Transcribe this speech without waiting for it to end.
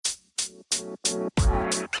What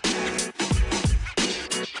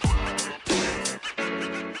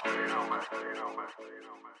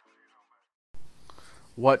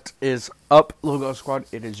is up, Logo Squad?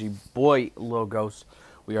 It is your boy, Logos.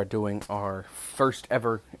 We are doing our first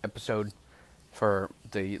ever episode for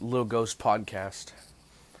the Logos podcast.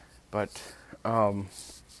 But, right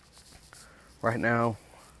now,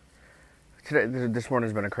 this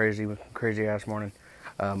morning's been a crazy ass morning.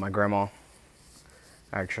 My grandma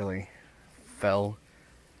actually fell,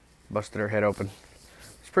 busted her head open.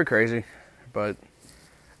 It's pretty crazy, but,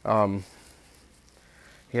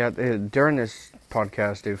 yeah, during this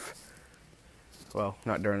podcast,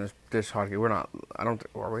 not during this podcast,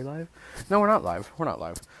 are we live? No, we're not live,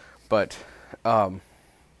 but,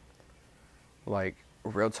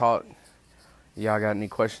 real talk, y'all got any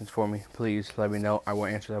questions for me, please let me know, I will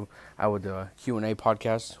answer them. I will do a Q&A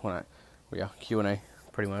podcast, Q&A,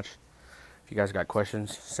 pretty much. If you guys got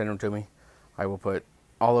questions, send them to me. I will put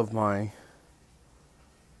all of my,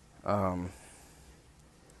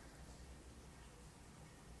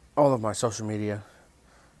 social media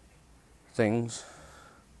things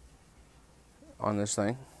on this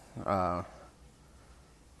thing. I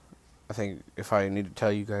think if I need to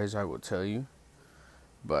tell you guys, I will tell you.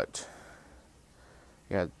 But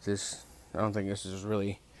yeah, I don't think this is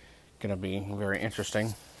really gonna be very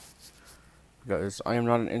interesting because I am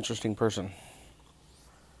not an interesting person.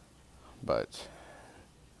 But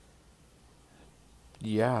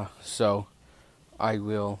yeah, so I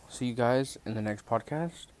will see you guys in the next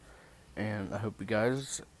podcast, and I hope you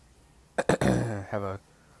guys have a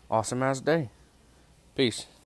awesome ass day. Peace.